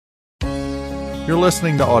You're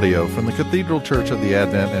listening to audio from the Cathedral Church of the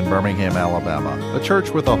Advent in Birmingham, Alabama, a church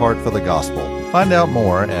with a heart for the gospel. Find out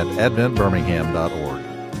more at adventbirmingham.org.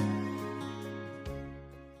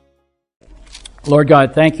 Lord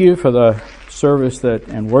God, thank you for the service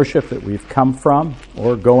and worship that we've come from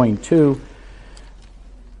or going to.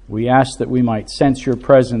 We ask that we might sense your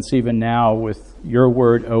presence even now with your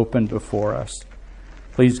word open before us.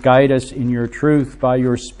 Please guide us in your truth by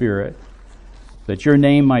your Spirit, that your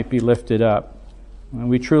name might be lifted up, and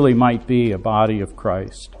we truly might be a body of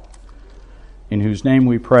Christ, in whose name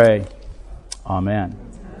we pray. Amen.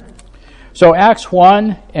 So Acts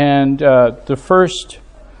 1 and the first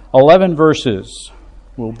 11 verses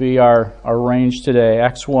will be our range today.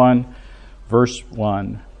 Acts 1, verse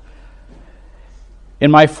 1.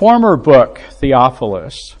 In my former book,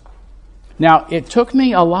 Theophilus, now it took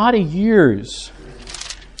me a lot of years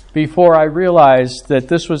before I realized that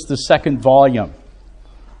this was the second volume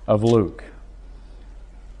of Luke.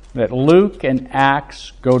 That Luke and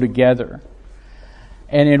Acts go together.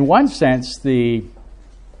 And in one sense, the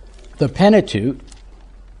Pentateuch,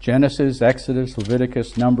 Genesis, Exodus,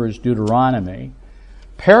 Leviticus, Numbers, Deuteronomy,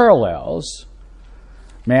 parallels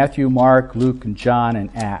Matthew, Mark, Luke, and John, and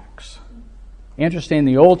Acts. Interesting,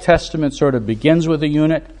 the Old Testament sort of begins with a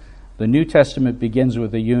unit. The New Testament begins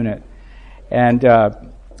with a unit. And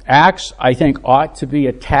Acts, I think, ought to be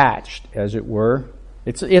attached, as it were.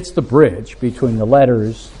 It's the bridge between the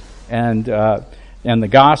letters and the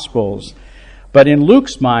Gospels. But in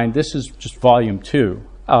Luke's mind, this is just volume 2.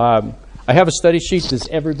 I have a study sheet. Does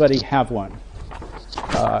everybody have one?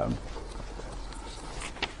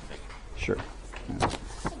 Sure.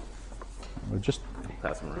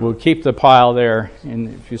 We'll keep the pile there,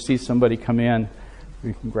 and if you see somebody come in,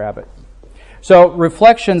 you can grab it. So,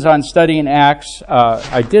 reflections on studying Acts.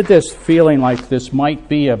 I did this feeling like this might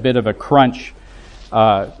be a bit of a crunch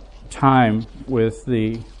time with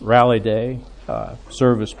the Rally Day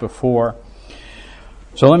service before.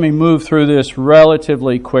 So let me move through this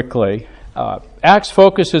relatively quickly. Acts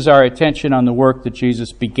focuses our attention on the work that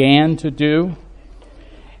Jesus began to do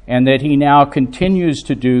and that he now continues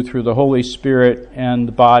to do through the Holy Spirit and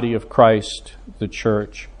the body of Christ, the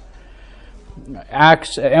church.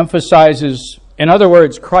 Acts emphasizes, in other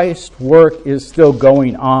words, Christ's work is still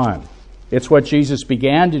going on. It's what Jesus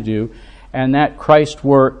began to do, and that Christ's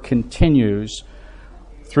work continues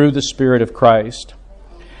through the Spirit of Christ.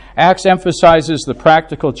 Acts emphasizes the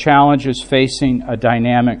practical challenges facing a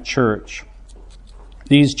dynamic church.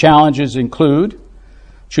 These challenges include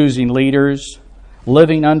choosing leaders,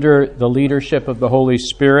 living under the leadership of the Holy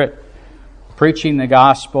Spirit, preaching the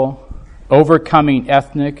gospel, overcoming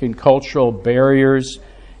ethnic and cultural barriers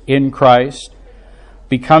in Christ,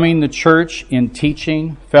 becoming the church in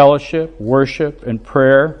teaching, fellowship, worship, and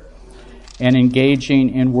prayer, and engaging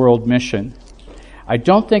in world mission. I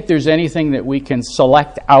don't think there's anything that we can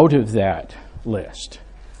select out of that list.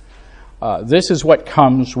 This is what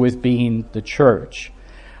comes with being the church.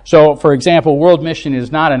 So, for example, world mission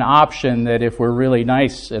is not an option that if we're really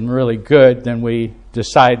nice and really good, then we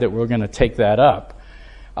decide that we're going to take that up.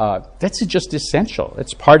 That's just essential.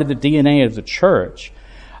 It's part of the DNA of the church.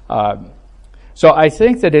 So I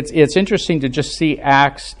think that it's interesting to just see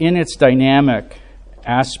Acts in its dynamic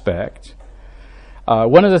aspect.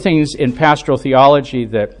 One of the things in pastoral theology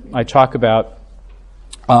that I talk about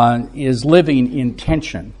is living in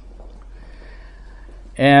tension.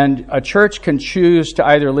 And a church can choose to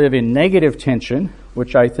either live in negative tension,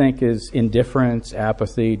 which I think is indifference,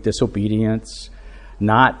 apathy, disobedience,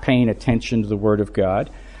 not paying attention to the Word of God,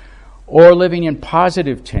 or living in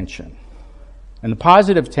positive tension. And the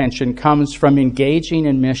positive tension comes from engaging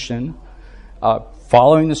in mission,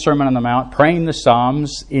 following the Sermon on the Mount, praying the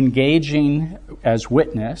Psalms, engaging as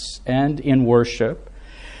witness, and in worship.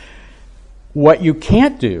 What you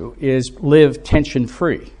can't do is live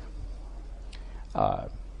tension-free.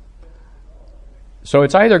 So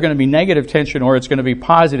it's either going to be negative tension or it's going to be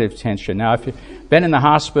positive tension. Now, if you've been in the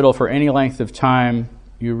hospital for any length of time,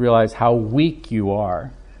 you realize how weak you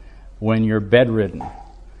are when you're bedridden.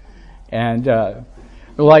 And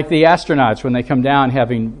like the astronauts, when they come down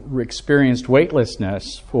having experienced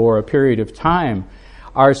weightlessness for a period of time,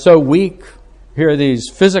 are so weak. Here are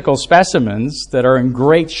these physical specimens that are in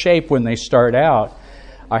great shape when they start out.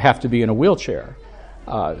 I have to be in a wheelchair.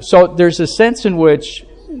 So there's a sense in which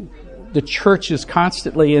the church is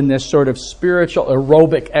constantly in this sort of spiritual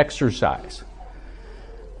aerobic exercise.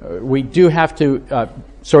 We do have to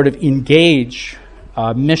sort of engage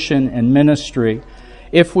mission and ministry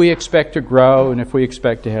if we expect to grow and if we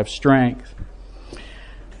expect to have strength.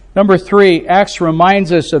 Number 3, Acts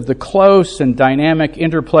reminds us of the close and dynamic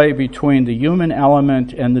interplay between the human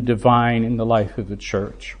element and the divine in the life of the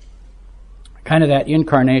church. Kind of that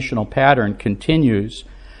incarnational pattern continues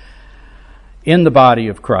in the body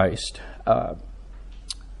of Christ.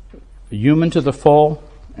 Human to the full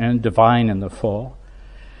and divine in the full.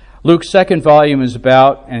 Luke's second volume is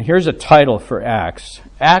about, and here's a title for Acts.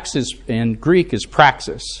 Acts is in Greek is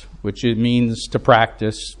praxis, which it means to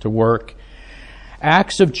practice, to work.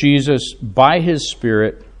 Acts of Jesus by His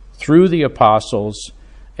Spirit through the apostles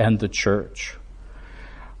and the church.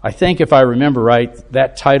 I think, if I remember right,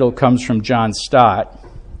 that title comes from John Stott.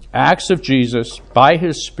 Acts of Jesus by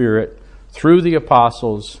His Spirit through the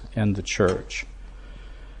apostles and the church.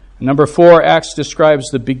 Number 4, Acts describes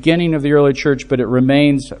the beginning of the early church, but it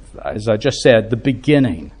remains, as I just said, the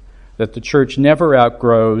beginning that the church never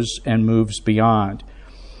outgrows and moves beyond.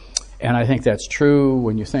 And I think that's true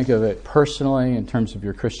when you think of it personally in terms of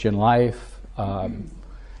your Christian life. And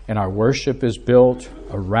our worship is built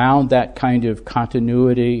around that kind of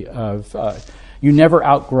continuity of, you never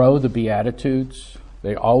outgrow the Beatitudes.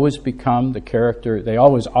 They always become the character, they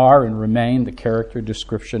always are and remain the character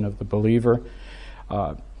description of the believer.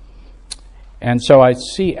 And so I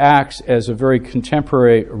see Acts as a very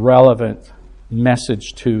contemporary, relevant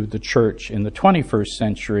message to the church in the 21st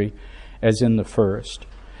century as in the first.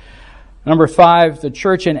 Number 5, the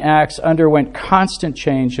church in Acts underwent constant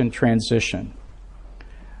change and transition.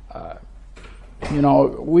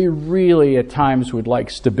 We really at times would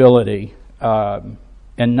like stability and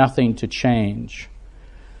nothing to change.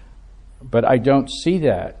 But I don't see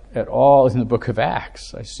that at all in the book of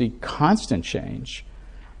Acts. I see constant change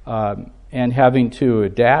and having to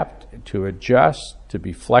adapt, to adjust, to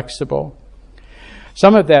be flexible.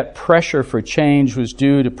 Some of that pressure for change was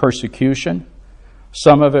due to persecution.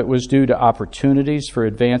 Some of it was due to opportunities for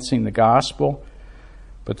advancing the gospel.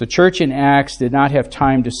 But the church in Acts did not have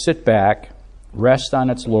time to sit back, rest on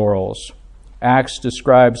its laurels. Acts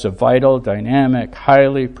describes a vital, dynamic,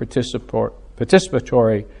 highly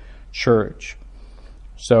participatory church.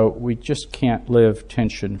 So we just can't live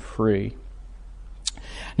tension-free.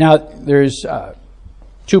 Now, there's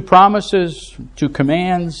 2 promises, 2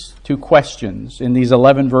 commands, 2 questions in these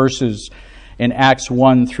 11 verses in Acts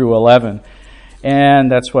 1 through 11. And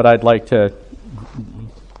that's what I'd like to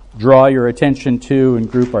draw your attention to and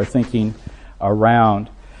group our thinking around.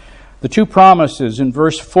 The 2 promises. In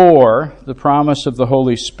verse 4, the promise of the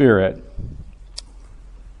Holy Spirit.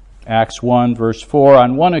 Acts 1, verse 4,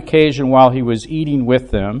 on one occasion while he was eating with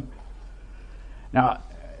them. Now,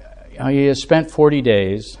 he has spent 40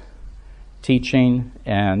 days teaching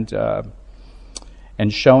and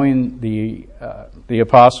showing the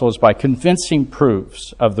apostles by convincing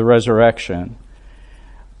proofs of the resurrection.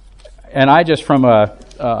 And I just, from a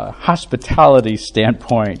hospitality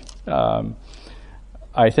standpoint,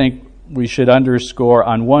 I think we should underscore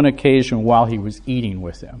on one occasion while he was eating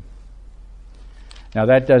with them. Now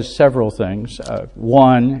that does several things.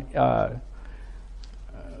 One,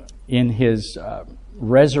 in his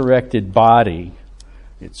resurrected body,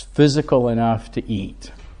 it's physical enough to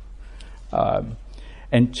eat.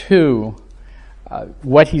 And 2,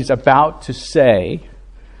 what he's about to say,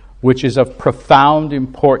 which is of profound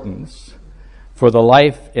importance for the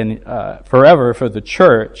life and forever for the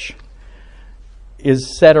church,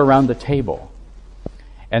 is said around the table.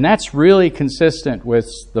 And that's really consistent with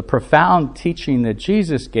the profound teaching that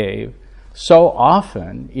Jesus gave so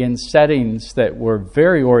often in settings that were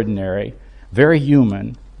very ordinary, very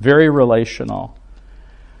human, very relational.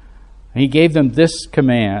 He gave them this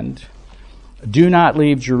command: do not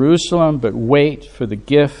leave Jerusalem, but wait for the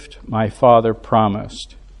gift my Father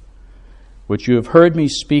promised, which you have heard me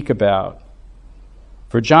speak about.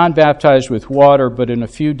 For John baptized with water, but in a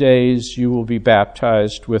few days you will be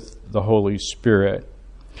baptized with the Holy Spirit.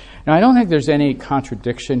 Now, I don't think there's any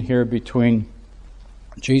contradiction here between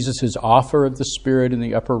Jesus' offer of the Spirit in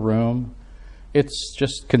the upper room. It's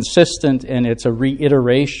just consistent, and it's a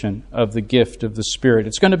reiteration of the gift of the Spirit.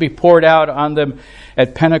 It's going to be poured out on them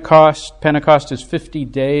at Pentecost. Pentecost is 50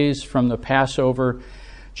 days from the Passover.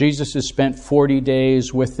 Jesus has spent 40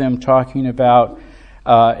 days with them talking about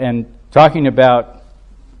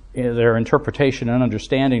their interpretation and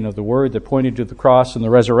understanding of the word that pointed to the cross and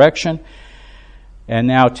the resurrection. And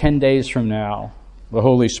now, 10 days from now, the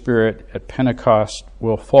Holy Spirit at Pentecost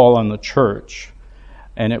will fall on the church,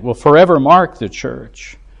 and it will forever mark the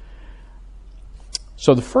church.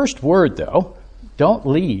 So the first word, though, don't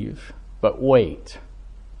leave, but wait.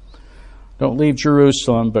 Don't leave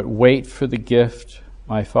Jerusalem, but wait for the gift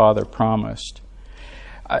my Father promised.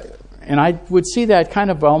 And I would see that kind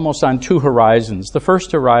of almost on two horizons. The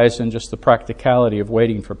first horizon, just the practicality of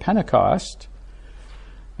waiting for Pentecost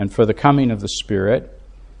and for the coming of the Spirit.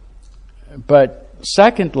 But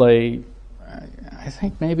secondly, I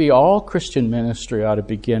think maybe all Christian ministry ought to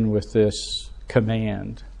begin with this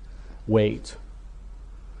command, wait.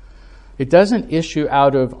 It doesn't issue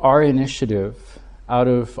out of our initiative, out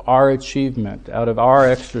of our achievement, out of our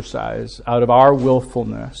exercise, out of our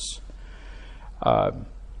willfulness.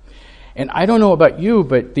 And I don't know about you,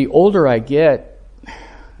 but the older I get,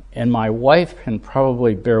 and my wife can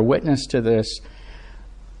probably bear witness to this,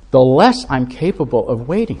 the less I'm capable of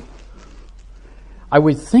waiting. I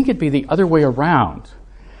would think it'd be the other way around,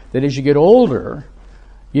 that as you get older,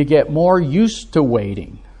 you get more used to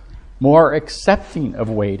waiting, more accepting of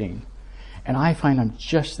waiting. And I find I'm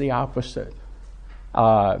just the opposite.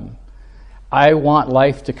 I want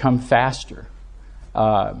life to come faster.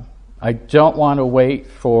 I don't want to wait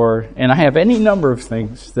for, and I have any number of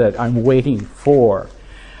things that I'm waiting for.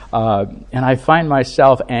 And I find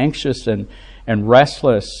myself anxious and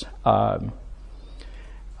restless. I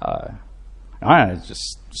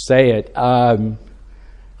just say it. I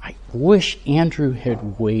wish Andrew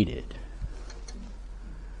had waited.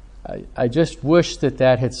 I just wish that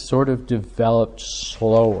had sort of developed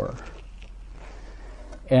slower.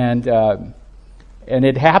 And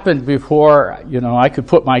it happened before, I could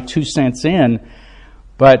put my 2 cents in.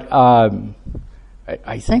 But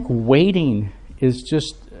I think waiting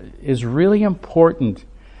is really important.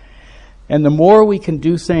 And the more we can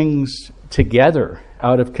do things together,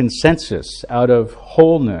 out of consensus, out of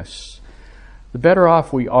wholeness, the better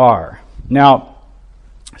off we are. Now,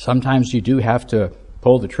 sometimes you do have to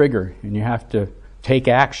pull the trigger, and you have to take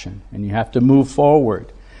action, and you have to move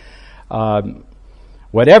forward.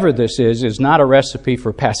 Whatever this is not a recipe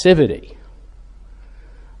for passivity.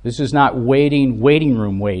 This is not waiting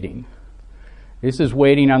room waiting. This is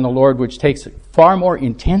waiting on the Lord, which takes far more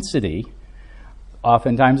intensity,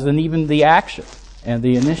 oftentimes, than even the action and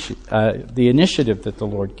the initiative that the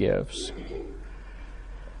Lord gives.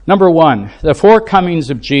 Number 1, the 4 comings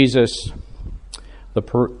of Jesus: the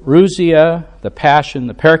parousia, the passion,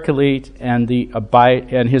 the paraclete, and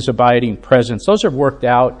his abiding presence. Those are worked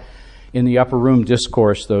out in the upper room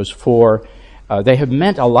discourse, those 4. They have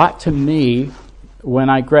meant a lot to me when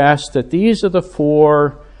I grasped that these are the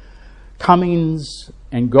 4 comings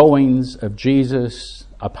and goings of Jesus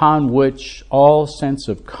upon which all sense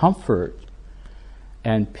of comfort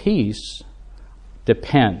and peace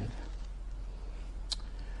depend.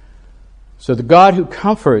 So the God who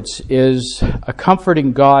comforts is a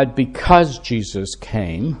comforting God because Jesus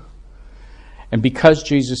came, and because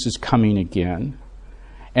Jesus is coming again,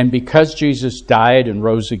 and because Jesus died and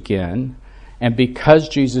rose again, and because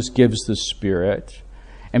Jesus gives the Spirit,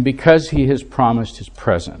 and because He has promised His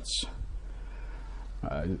presence.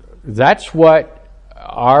 That's what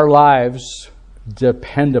our lives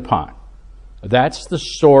depend upon. That's the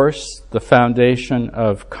source, the foundation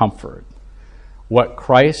of comfort. What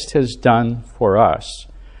Christ has done for us.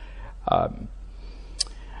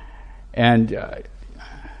 And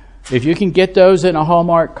if you can get those in a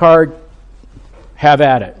Hallmark card, have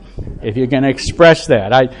at it, if you can express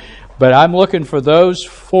that. But I'm looking for those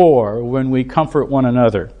 4 when we comfort one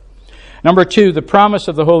another. Number 2, the promise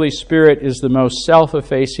of the Holy Spirit is the most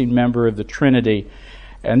self-effacing member of the Trinity.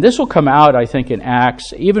 And this will come out, I think, in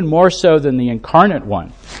Acts, even more so than the incarnate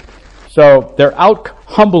one. So they're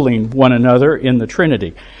out-humbling one another in the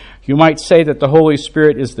Trinity. You might say that the Holy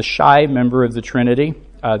Spirit is the shy member of the Trinity.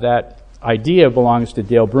 That idea belongs to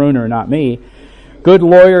Dale Bruner, not me. Good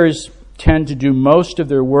lawyers tend to do most of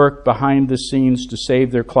their work behind the scenes to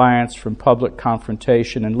save their clients from public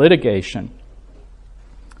confrontation and litigation.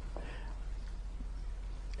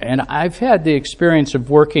 And I've had the experience of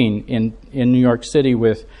working in New York City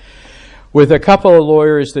with a couple of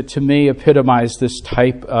lawyers that to me epitomize this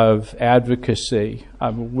type of advocacy.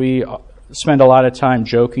 We spend a lot of time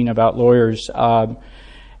joking about lawyers,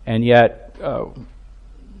 and yet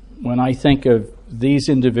when I think of these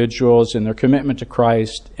individuals and their commitment to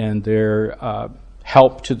Christ and their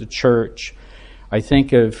help to the church, I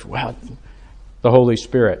think of, the Holy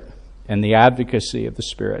Spirit and the advocacy of the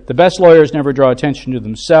Spirit. The best lawyers never draw attention to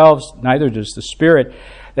themselves, neither does the Spirit.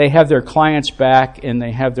 They have their clients' back, and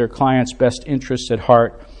they have their clients' best interests at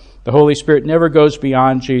heart. The Holy Spirit never goes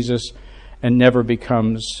beyond Jesus and never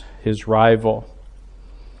becomes his rival.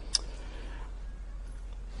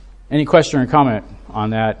 Any question or comment on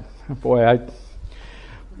that? Boy,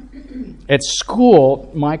 at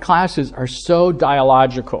school, my classes are so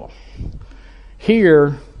dialogical.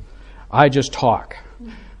 Here, I just talk.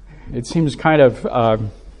 It seems kind of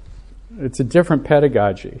It's a different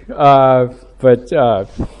pedagogy. But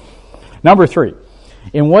number 3,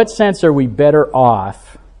 in what sense are we better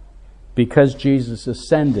off because Jesus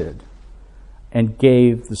ascended and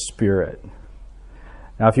gave the Spirit?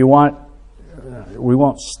 Now, if you want, we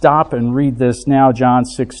won't stop and read this now, John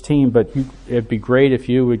 16, but it'd be great if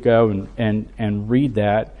you would go and read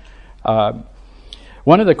that.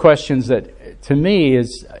 One of the questions that, to me,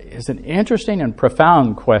 is an interesting and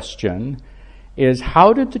profound question is,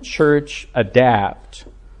 how did the church adapt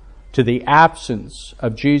to the absence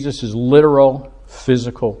of Jesus' literal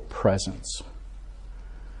physical presence?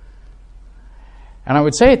 And I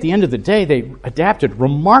would say at the end of the day, they adapted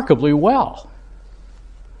remarkably well.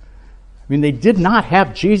 I mean, they did not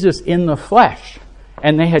have Jesus in the flesh,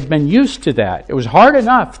 and they had been used to that. It was hard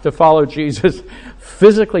enough to follow Jesus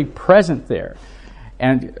physically present there.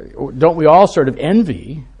 And don't we all sort of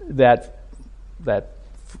envy that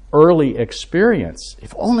early experience?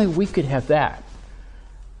 If only we could have that,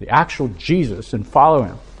 the actual Jesus, and follow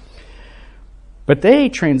him. But they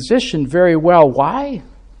transitioned very well. Why?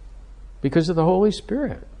 Because of the Holy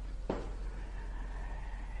Spirit.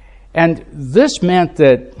 And this meant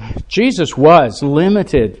that Jesus was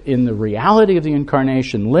limited in the reality of the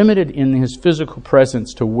incarnation, limited in his physical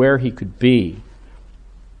presence to where he could be.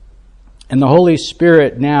 And the Holy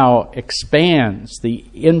Spirit now expands the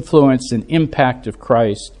influence and impact of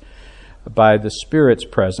Christ by the Spirit's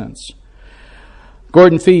presence.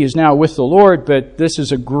 Gordon Fee is now with the Lord, but this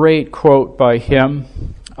is a great quote by him.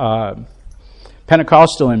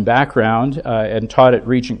 Pentecostal in background and taught at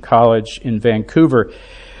Regent College in Vancouver.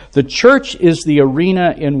 The church is the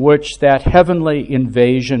arena in which that heavenly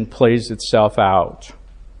invasion plays itself out,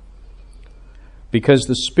 because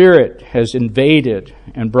the Spirit has invaded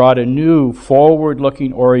and brought a new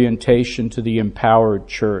forward-looking orientation to the empowered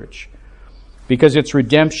church, because its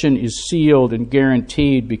redemption is sealed and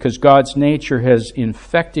guaranteed, because God's nature has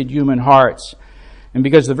infected human hearts, and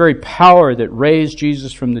because the very power that raised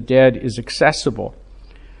Jesus from the dead is accessible.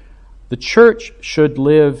 The church should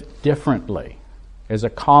live differently as a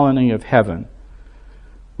colony of heaven.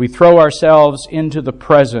 We throw ourselves into the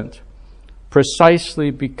present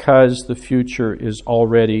precisely because the future is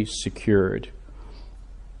already secured.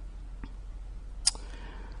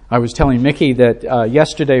 I was telling Mickey that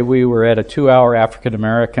yesterday we were at a 2-hour African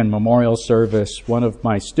American memorial service. One of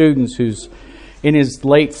my students, who's in his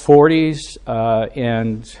late 40s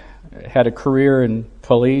and had a career in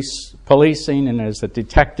policing and as a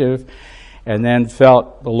detective, and then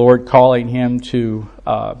felt the Lord calling him to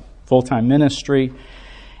full-time ministry.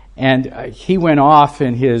 And he went off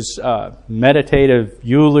in his meditative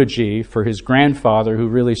eulogy for his grandfather, who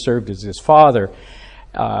really served as his father,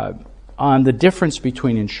 on the difference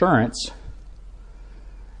between insurance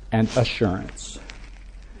and assurance.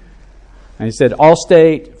 And he said,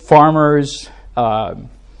 Allstate, Farmers,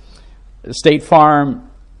 State Farm,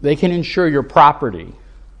 they can insure your property,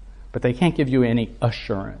 but they can't give you any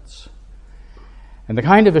assurance. And the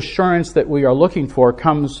kind of assurance that we are looking for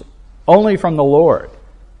comes only from the Lord.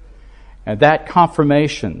 And that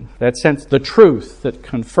confirmation, that sense, the truth that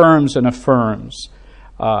confirms and affirms,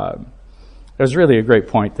 was really a great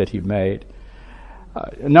point that he made.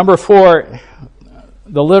 Number 4,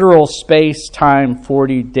 the literal space-time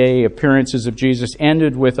 40-day appearances of Jesus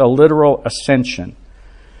ended with a literal ascension.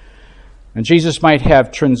 And Jesus might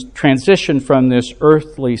have transitioned from this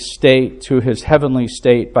earthly state to his heavenly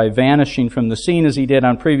state by vanishing from the scene as he did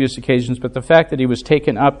on previous occasions, but the fact that he was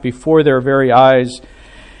taken up before their very eyes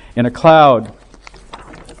in a cloud,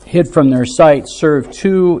 hid from their sight, served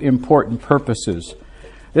 2 important purposes.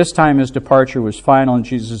 This time his departure was final, and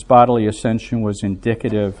Jesus' bodily ascension was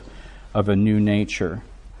indicative of a new nature.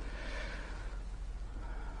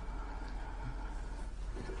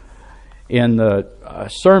 In the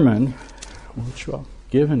sermon, which I'll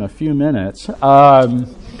give in a few minutes,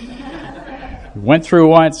 went through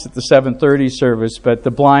once at the 7:30 service, but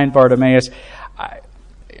the blind Bartimaeus,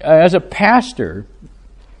 as a pastor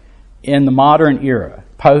in the modern era,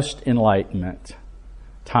 post-Enlightenment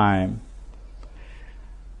time,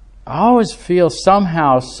 I always feel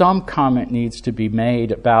somehow some comment needs to be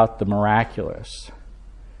made about the miraculous.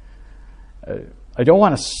 I don't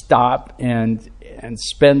want to stop and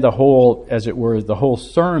spend the whole, as it were, the whole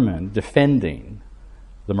sermon defending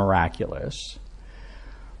the miraculous.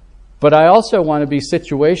 But I also want to be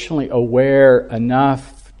situationally aware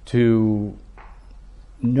enough to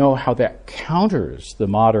know how that counters the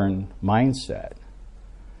modern mindset.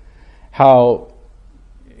 How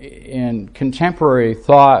in contemporary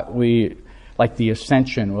thought we, like the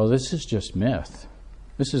ascension, well, this is just myth.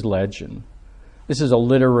 This is legend. This is a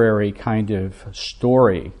literary kind of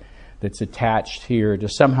story that's attached here to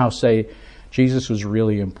somehow say Jesus was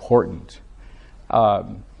really important.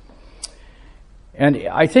 And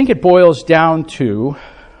I think it boils down to,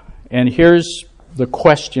 and here's the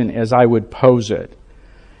question as I would pose it,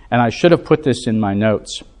 and I should have put this in my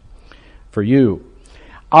notes for you.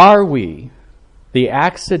 Are we the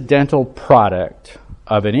accidental product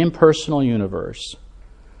of an impersonal universe,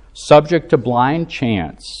 subject to blind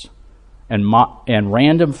chance and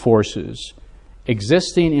random forces,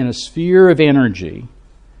 existing in a sphere of energy,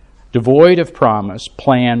 devoid of promise,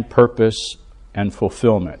 plan, purpose, and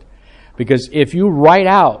fulfillment? Because if you write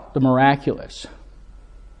out the miraculous,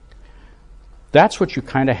 that's what you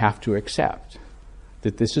kind of have to accept.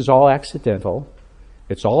 That this is all accidental,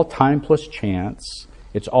 it's all time plus chance,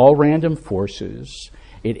 it's all random forces,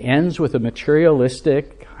 it ends with a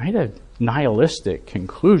materialistic, kind of nihilistic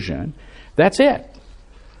conclusion. That's it.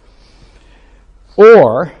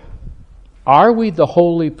 Or are we the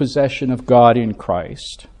holy possession of God in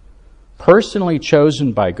Christ, personally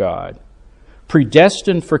chosen by God,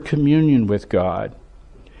 predestined for communion with God,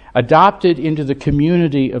 adopted into the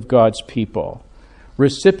community of God's people,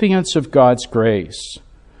 recipients of God's grace,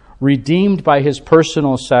 redeemed by His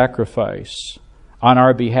personal sacrifice on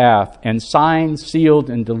our behalf, and signed, sealed,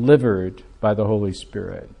 and delivered by the Holy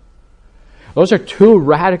Spirit? Those are two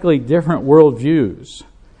radically different worldviews.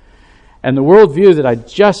 And the worldview that I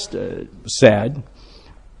just said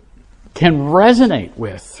can resonate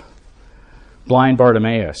with blind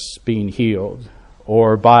Bartimaeus being healed,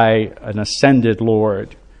 or by an ascended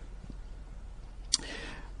Lord.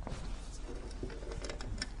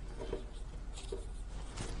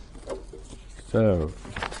 So,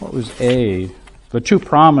 what was A? The two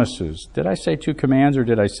promises. Did I say two commands or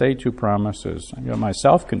did I say two promises? I got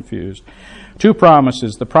myself confused. Two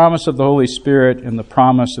promises, the promise of the Holy Spirit and the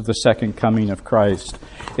promise of the second coming of Christ.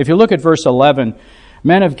 If you look at verse 11,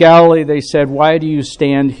 men of Galilee, they said, why do you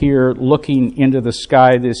stand here looking into the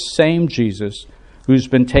sky? This same Jesus, who's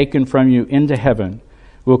been taken from you into heaven,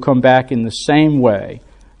 will come back in the same way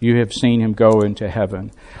you have seen him go into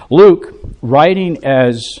heaven. Luke, writing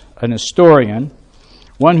as an historian,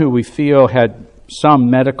 one who we feel had some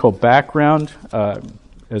medical background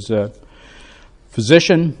as a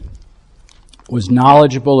physician, was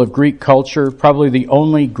knowledgeable of Greek culture, probably the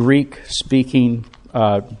only Greek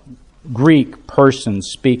person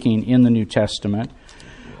speaking in the New Testament.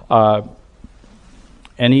 And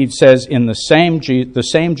he says, "In the same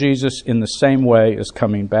Jesus in the same way is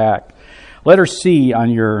coming back." Letter C on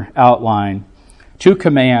your outline, two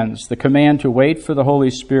commands: the command to wait for the Holy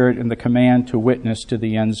Spirit and the command to witness to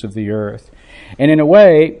the ends of the earth. And in a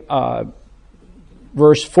way,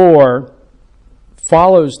 verse 4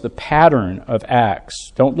 follows the pattern of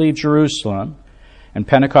Acts. Don't leave Jerusalem. And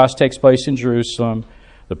Pentecost takes place in Jerusalem.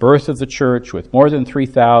 The birth of the church with more than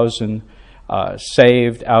 3,000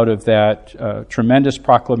 saved out of that tremendous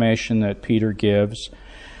proclamation that Peter gives.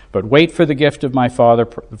 But wait for the gift of my Father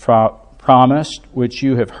promised, which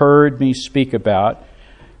you have heard me speak about.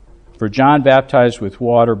 For John baptized with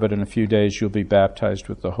water, but in a few days you'll be baptized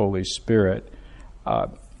with the Holy Spirit.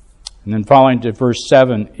 And then following to verse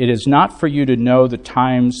 7, it is not for you to know the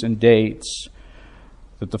times and dates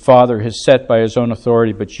that the Father has set by His own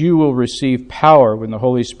authority, but you will receive power when the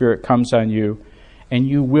Holy Spirit comes on you, and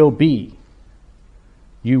you will be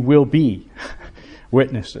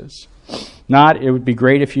witnesses. Not, it would be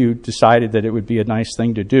great if you decided that it would be a nice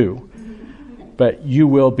thing to do, but you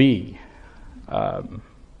will be.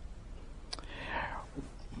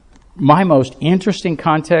 My most interesting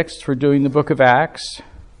context for doing the book of Acts,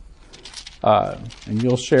 and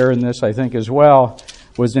you'll share in this, I think, as well,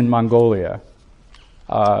 was in Mongolia.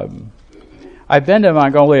 I've been to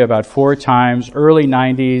Mongolia about 4 times, early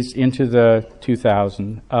 90s into the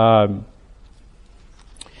 2000s.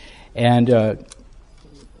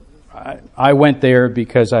 I went there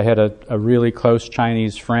because I had a really close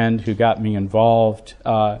Chinese friend who got me involved.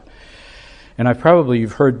 And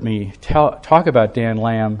you've heard me talk about Dan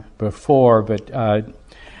Lamb before, but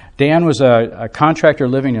Dan was a contractor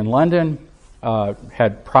living in London,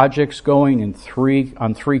 had projects going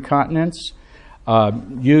on 3 continents.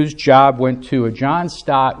 Used job, went to a John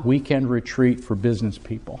Stott weekend retreat for business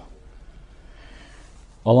people,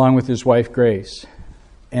 along with his wife Grace.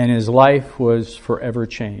 And his life was forever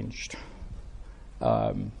changed.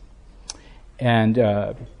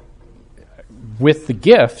 With the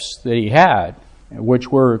gifts that he had, which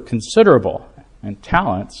were considerable, and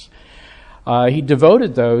talents, he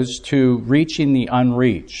devoted those to reaching the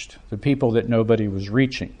unreached, the people that nobody was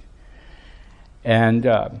reaching.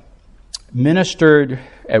 And ministered,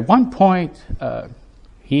 at one point,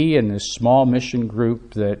 he and his small mission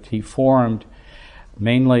group that he formed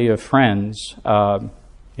mainly of friends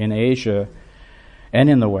in Asia and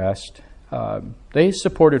in the West. They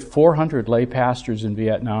supported 400 lay pastors in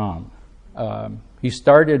Vietnam. He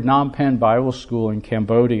started Phnom Penh Bible School in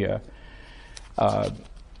Cambodia,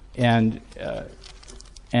 and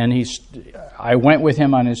I went with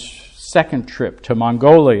him on his second trip to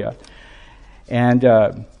Mongolia, and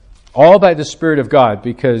all by the Spirit of God,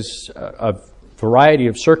 because a variety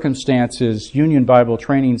of circumstances, Union Bible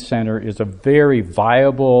Training Center is a very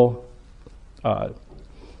viable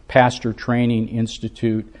pastor training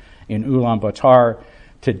institute in Ulaanbaatar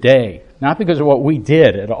today. Not because of what we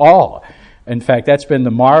did at all. In fact, it's been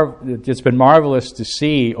marvelous to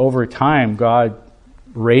see over time God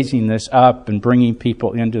raising this up and bringing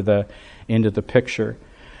people into the picture.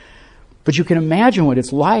 But you can imagine what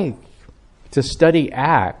it's like to study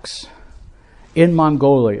Acts in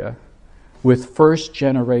Mongolia with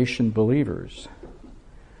first-generation believers.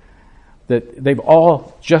 That they've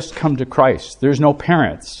all just come to Christ. There's no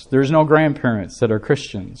parents. There's no grandparents that are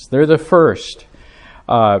Christians. They're the first.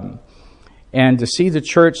 And to see the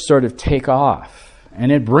church sort of take off.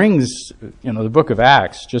 And it brings, the book of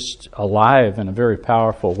Acts just alive in a very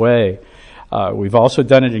powerful way. We've also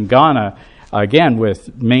done it in Ghana, again,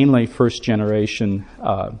 with mainly first-generation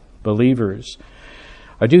believers.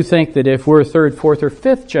 I do think that if we're third, fourth, or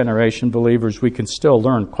fifth generation believers, we can still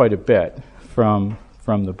learn quite a bit from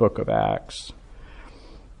the book of Acts.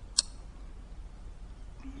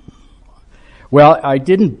 Well, I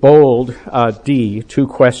didn't bold D, 2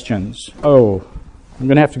 questions. Oh, I'm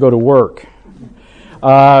going to have to go to work.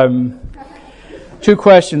 2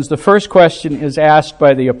 questions. The first question is asked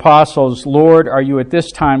by the apostles, Lord, are you at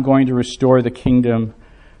this time going to restore the kingdom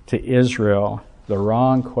to Israel? The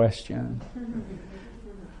wrong question.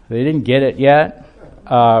 They didn't get it yet.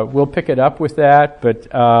 We'll pick it up with that,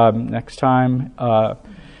 but next time.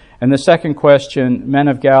 And the second question, men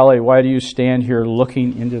of Galilee, why do you stand here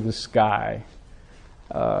looking into the sky?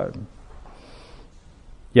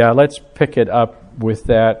 Let's pick it up with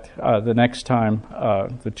that the next time,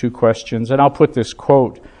 the 2 questions. And I'll put this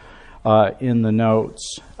quote in the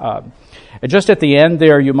notes. And just at the end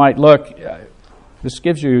there, you might look, this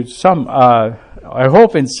gives you some, I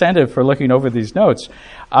hope, incentive for looking over these notes.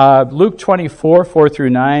 Luke 24, 4 through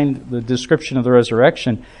 9, the description of the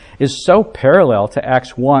resurrection, is so parallel to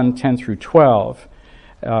Acts 1, 10 through 12.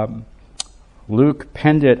 Luke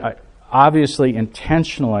penned it, obviously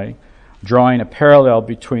intentionally, drawing a parallel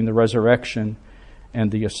between the resurrection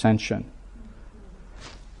and the ascension.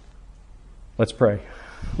 Let's pray.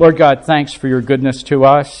 Lord God, thanks for your goodness to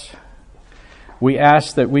us. We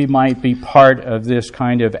ask that we might be part of this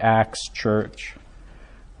kind of Acts church.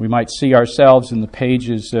 We might see ourselves in the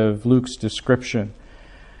pages of Luke's description,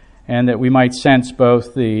 and that we might sense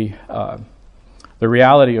both the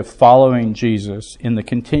reality of following Jesus in the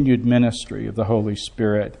continued ministry of the Holy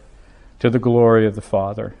Spirit to the glory of the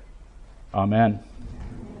Father. Amen.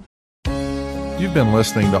 You've been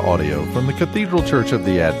listening to audio from the Cathedral Church of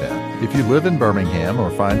the Advent. If you live in Birmingham or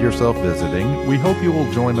find yourself visiting, we hope you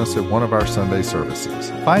will join us at one of our Sunday services.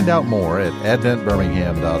 Find out more at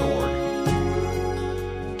adventbirmingham.org.